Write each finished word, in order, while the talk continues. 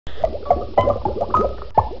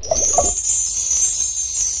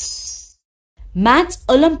Maths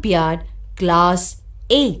Olympiad Class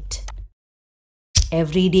 8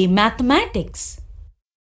 Everyday Mathematics.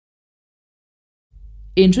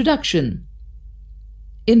 Introduction.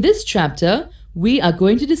 In this chapter, we are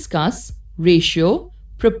going to discuss ratio,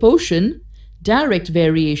 proportion, direct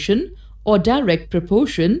variation or direct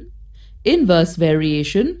proportion, inverse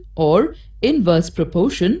variation or inverse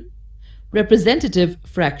proportion, representative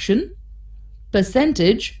fraction,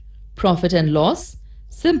 percentage, profit and loss,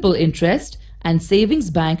 simple interest, and savings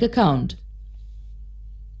bank account.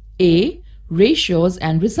 A. Ratios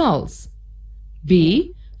and results.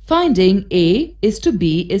 B. Finding A is to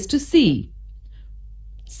B is to C.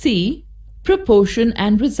 C. Proportion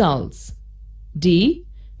and results. D.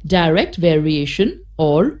 Direct variation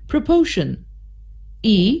or proportion.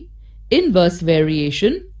 E. Inverse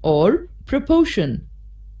variation or proportion.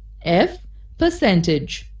 F.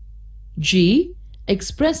 Percentage. G.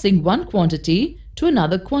 Expressing one quantity to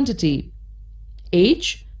another quantity.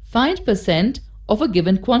 H. Find percent of a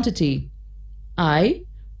given quantity. I.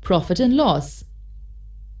 Profit and loss.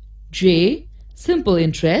 J. Simple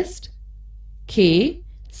interest. K.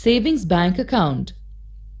 Savings bank account.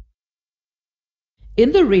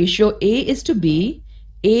 In the ratio A is to B,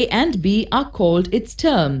 A and B are called its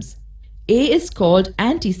terms. A is called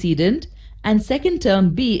antecedent and second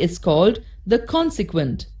term B is called the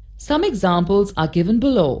consequent. Some examples are given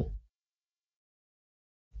below.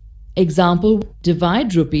 Example: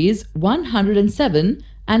 divide rupees 107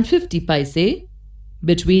 and 50 paise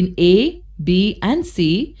between A, B and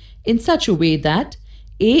C in such a way that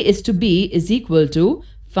A is to B is equal to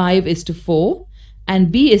 5 is to 4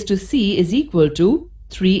 and B is to C is equal to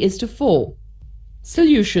 3 is to 4.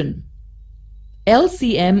 Solution: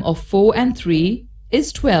 LCM of 4 and 3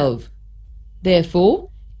 is 12. Therefore,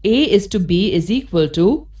 A is to B is equal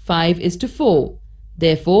to 5 is to 4.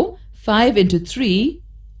 Therefore, 5 into 3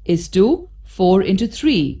 is to 4 into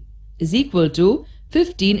 3 is equal to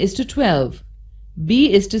 15 is to 12.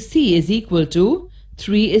 B is to C is equal to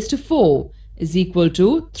 3 is to 4 is equal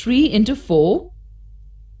to 3 into 4.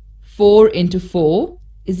 4 into 4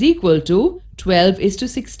 is equal to 12 is to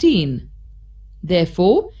 16.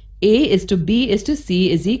 Therefore, A is to B is to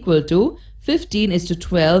C is equal to 15 is to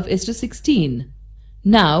 12 is to 16.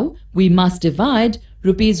 Now, we must divide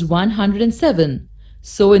rupees 107.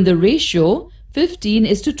 So, in the ratio 15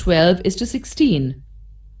 is to 12 is to 16.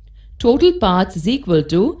 Total parts is equal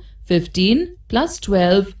to 15 plus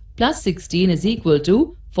 12 plus 16 is equal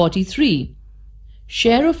to 43.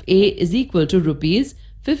 Share of A is equal to rupees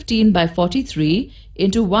 15 by 43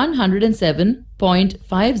 into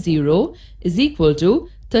 107.50 is equal to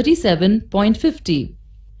 37.50.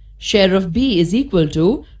 Share of B is equal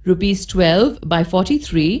to rupees 12 by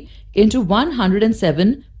 43 into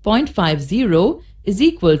 107.50 is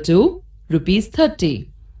equal to rupees 30.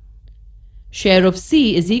 Share of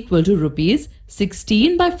C is equal to rupees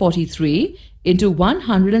 16 by 43 into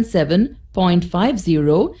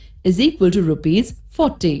 107.50 is equal to rupees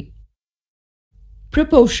 40.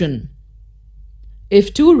 Proportion.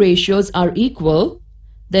 If two ratios are equal,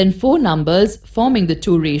 then four numbers forming the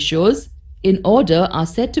two ratios in order are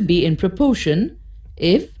said to be in proportion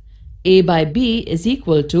if A by B is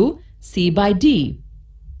equal to C by D.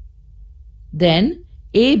 Then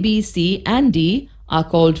A, B, C and D are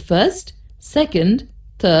called first, second,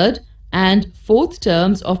 third and fourth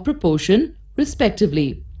terms of proportion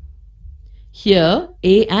respectively. Here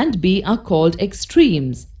A and B are called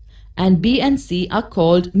extremes and B and C are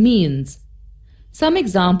called means. Some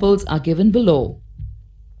examples are given below.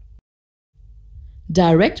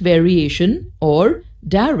 Direct variation or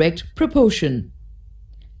direct proportion.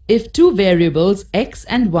 If two variables x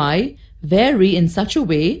and y vary in such a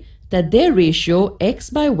way that their ratio x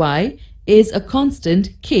by y is a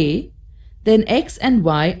constant k, then x and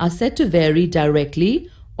y are said to vary directly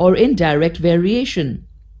or in direct variation.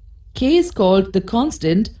 K is called the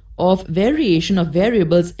constant of variation of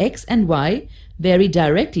variables x and y vary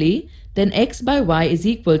directly, then x by y is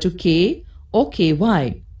equal to k or ky.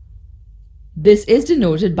 This is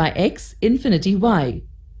denoted by x infinity y.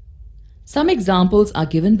 Some examples are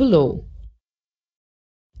given below.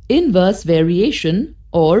 Inverse variation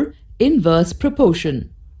or inverse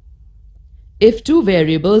proportion. If two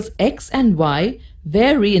variables x and y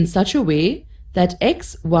vary in such a way that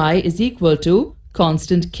x, y is equal to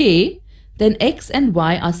constant k, then x and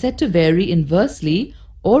y are said to vary inversely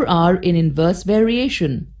or are in inverse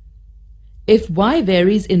variation. If y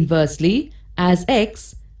varies inversely as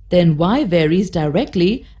x, then y varies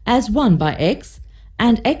directly as 1 by x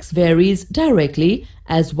and x varies directly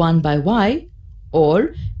as 1 by y,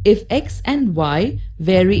 or If x and y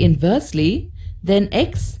vary inversely, then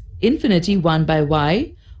x infinity 1 by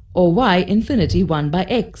y or y infinity 1 by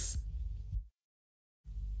x.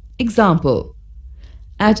 Example: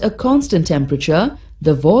 at a constant temperature,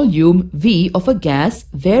 the volume V of a gas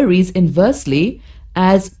varies inversely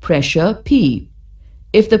as pressure P.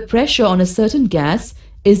 If the pressure on a certain gas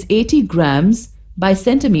is 80 grams by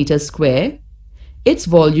centimeter square, its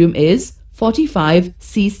volume is 45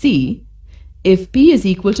 cc. If P is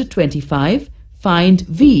equal to 25, find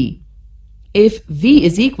V. If V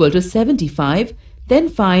is equal to 75, then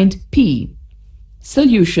find P.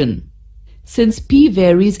 Solution: since P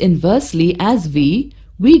varies inversely as V,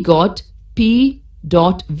 we got P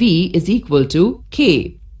dot V is equal to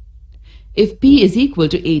K. If P is equal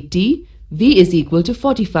to 80, V is equal to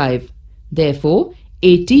 45. Therefore,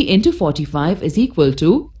 80 into 45 is equal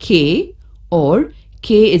to K, or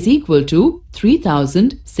K is equal to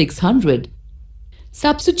 3600.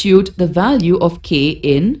 Substitute the value of K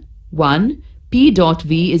in 1. P dot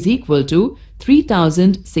V is equal to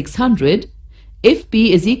 3600. If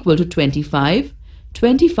P is equal to 25,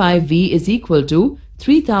 25V is equal to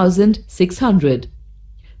 3600.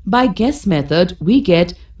 By guess method, we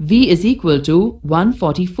get V is equal to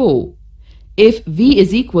 144. If V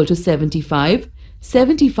is equal to 75,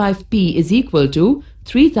 75P is equal to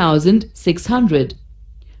 3600.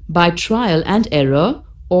 By trial and error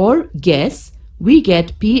or guess, we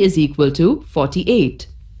get P is equal to 48.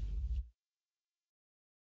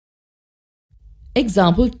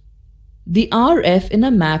 Example: the RF in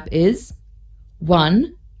a map is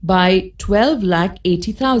 1 by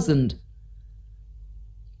 12,80,000.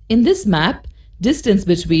 In this map, distance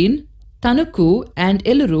between Tanuku and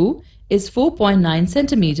Iluru is 4.9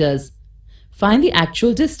 centimeters. Find the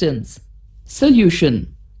actual distance.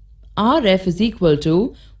 Solution: RF is equal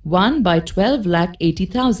to 1 by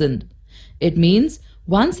 12,80,000. It means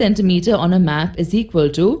 1 centimeter on a map is equal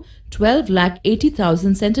to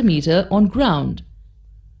 12,80,000 centimeter on ground,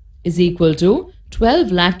 is equal to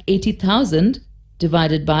 12,80,000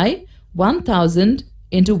 divided by 1000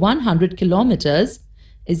 into 100 kilometers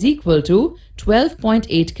is equal to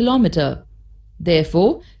 12.8 kilometer.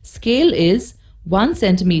 Therefore, scale is 1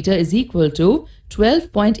 centimeter is equal to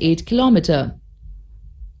 12.8 kilometer.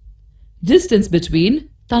 Distance between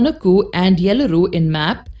Tanuku and Yelluru in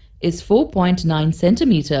map is 4.9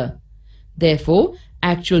 centimeter. Therefore,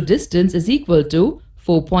 actual distance is equal to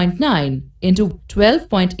 4.9 into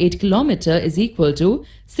 12.8 kilometer is equal to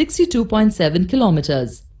 62.7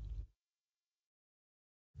 kilometers.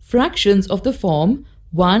 Fractions of the form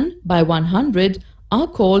 1 by 100 are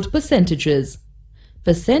called percentages.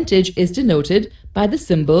 Percentage is denoted by the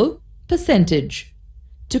symbol percentage.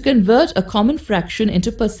 To convert a common fraction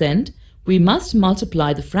into percent, we must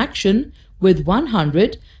multiply the fraction with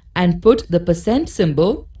 100 and put the percent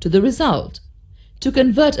symbol to the result. To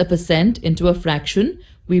convert a percent into a fraction,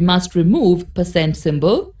 we must remove percent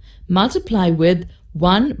symbol, multiply with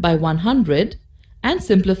 1 by 100 and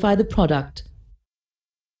simplify the product.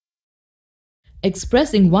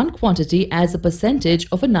 Expressing one quantity as a percentage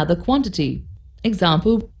of another quantity.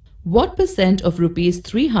 Example: what percent of rupees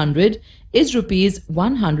 300 is rupees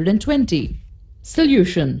 120?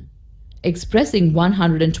 Solution: expressing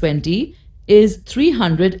 120 is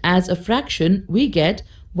 300 as a fraction, we get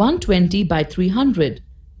 120 by 300.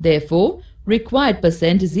 Therefore, required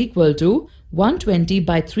percent is equal to 120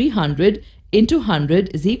 by 300 into 100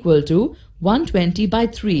 is equal to 120 by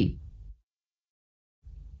 3.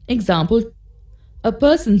 Example: a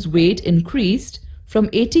person's weight increased from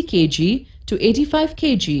 80 kg to 85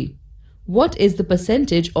 kg. What is the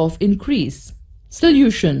percentage of increase?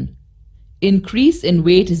 Solution: increase in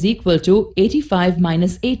weight is equal to 85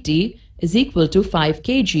 minus 80 is equal to 5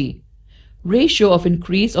 kg. Ratio of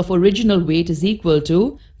increase of original weight is equal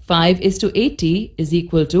to 5:80 is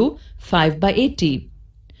equal to 5 by 80.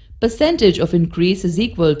 Percentage of increase is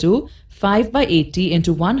equal to 5 by 80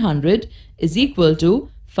 into 100 is equal to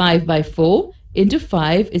 5 by 4 into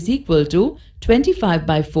 5 is equal to 25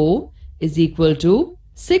 by 4 is equal to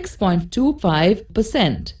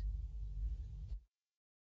 6.25%.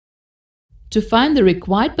 To find the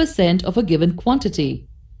required percent of a given quantity.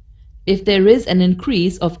 If there is an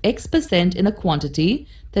increase of x% in a quantity,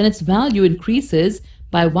 then its value increases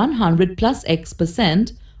by 100 plus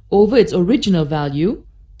x% over its original value.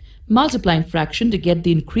 Multiplying fraction to get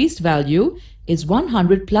the increased value is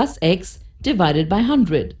 100 plus x divided by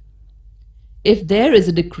 100. If there is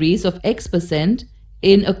a decrease of x%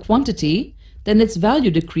 in a quantity, then its value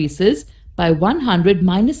decreases by 100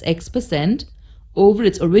 minus x% over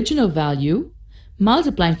its original value.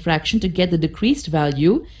 Multiplying fraction to get the decreased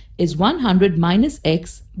value is 100 minus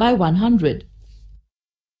x by 100.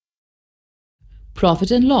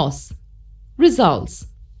 profit and loss. Results.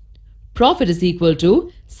 Profit is equal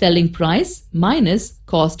to selling price minus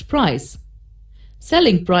cost price.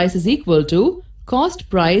 Selling price is equal to cost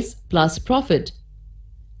price plus profit.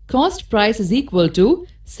 Cost price is equal to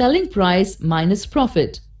selling price minus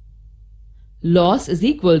profit. Loss is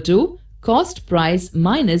equal to cost price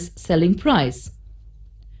minus selling price.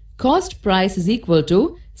 Cost price is equal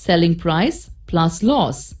to selling price plus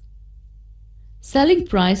loss. Selling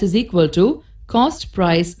price is equal to cost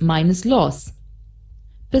price minus loss.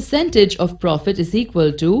 Percentage of profit is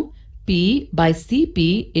equal to P by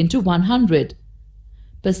CP into 100.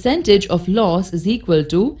 Percentage of loss is equal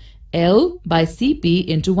to L by CP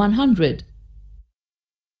into 100.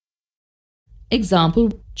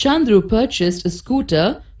 Example: Chandru purchased a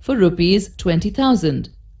scooter for Rs 20,000.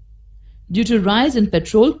 Due to rise in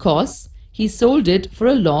petrol costs, he sold it for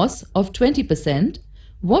a loss of 20%.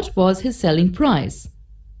 What was his selling price?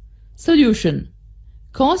 Solution.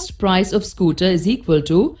 Cost price of scooter is equal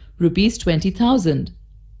to Rs 20,000.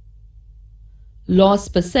 Loss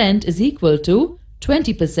percent is equal to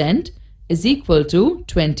 20% is equal to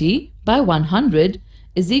 20 by 100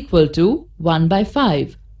 is equal to 1 by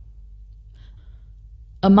 5.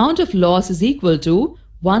 Amount of loss is equal to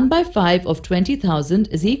 1 by 5 of 20,000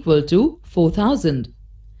 is equal to 4,000.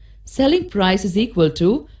 Selling price is equal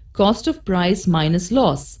to cost of price minus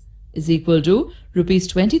loss is equal to Rs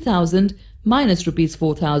 20,000 minus Rs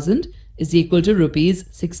 4,000 is equal to Rs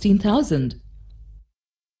 16,000.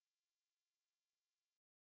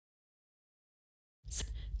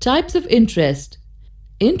 Types of interest.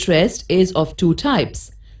 Interest is of two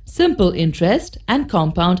types: simple interest and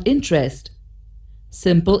compound interest.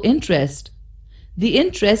 Simple interest. The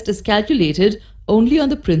interest is calculated only on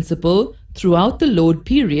the principal throughout the load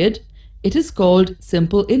period. It is called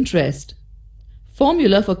simple interest.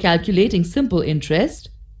 Formula for calculating simple interest.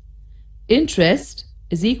 Interest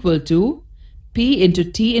is equal to P into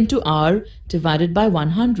T into R divided by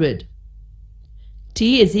 100.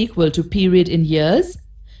 T is equal to period in years.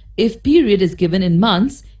 If period is given in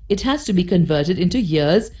months, it has to be converted into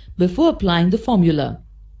years before applying the formula.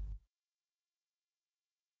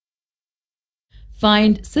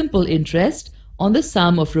 Find simple interest on the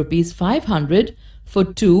sum of Rs 500 for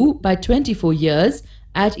 2 by 24 years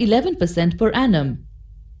at 11% per annum.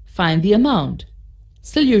 Find the amount.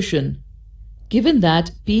 Solution. Given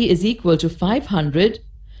that P is equal to 500,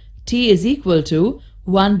 T is equal to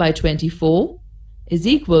 1 by 24 is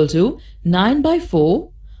equal to 9 by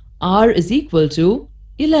 4, R is equal to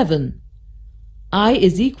 11. I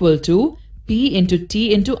is equal to P into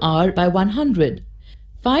T into R by 100.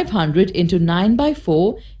 500 into 9 by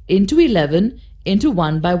 4 into 11 into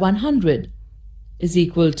 1 by 100 is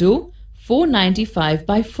equal to 495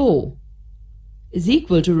 by 4 is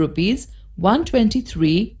equal to Rs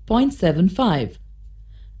 123.75.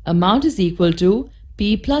 Amount is equal to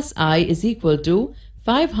P plus I is equal to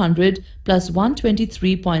 500 plus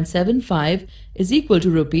 123.75 is equal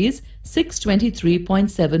to Rs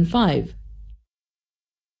 623.75.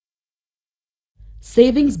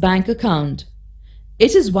 Savings bank account.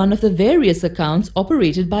 It is one of the various accounts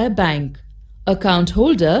operated by a bank. Account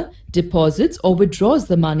holder deposits or withdraws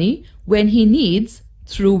the money when he needs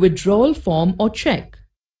through withdrawal form or check.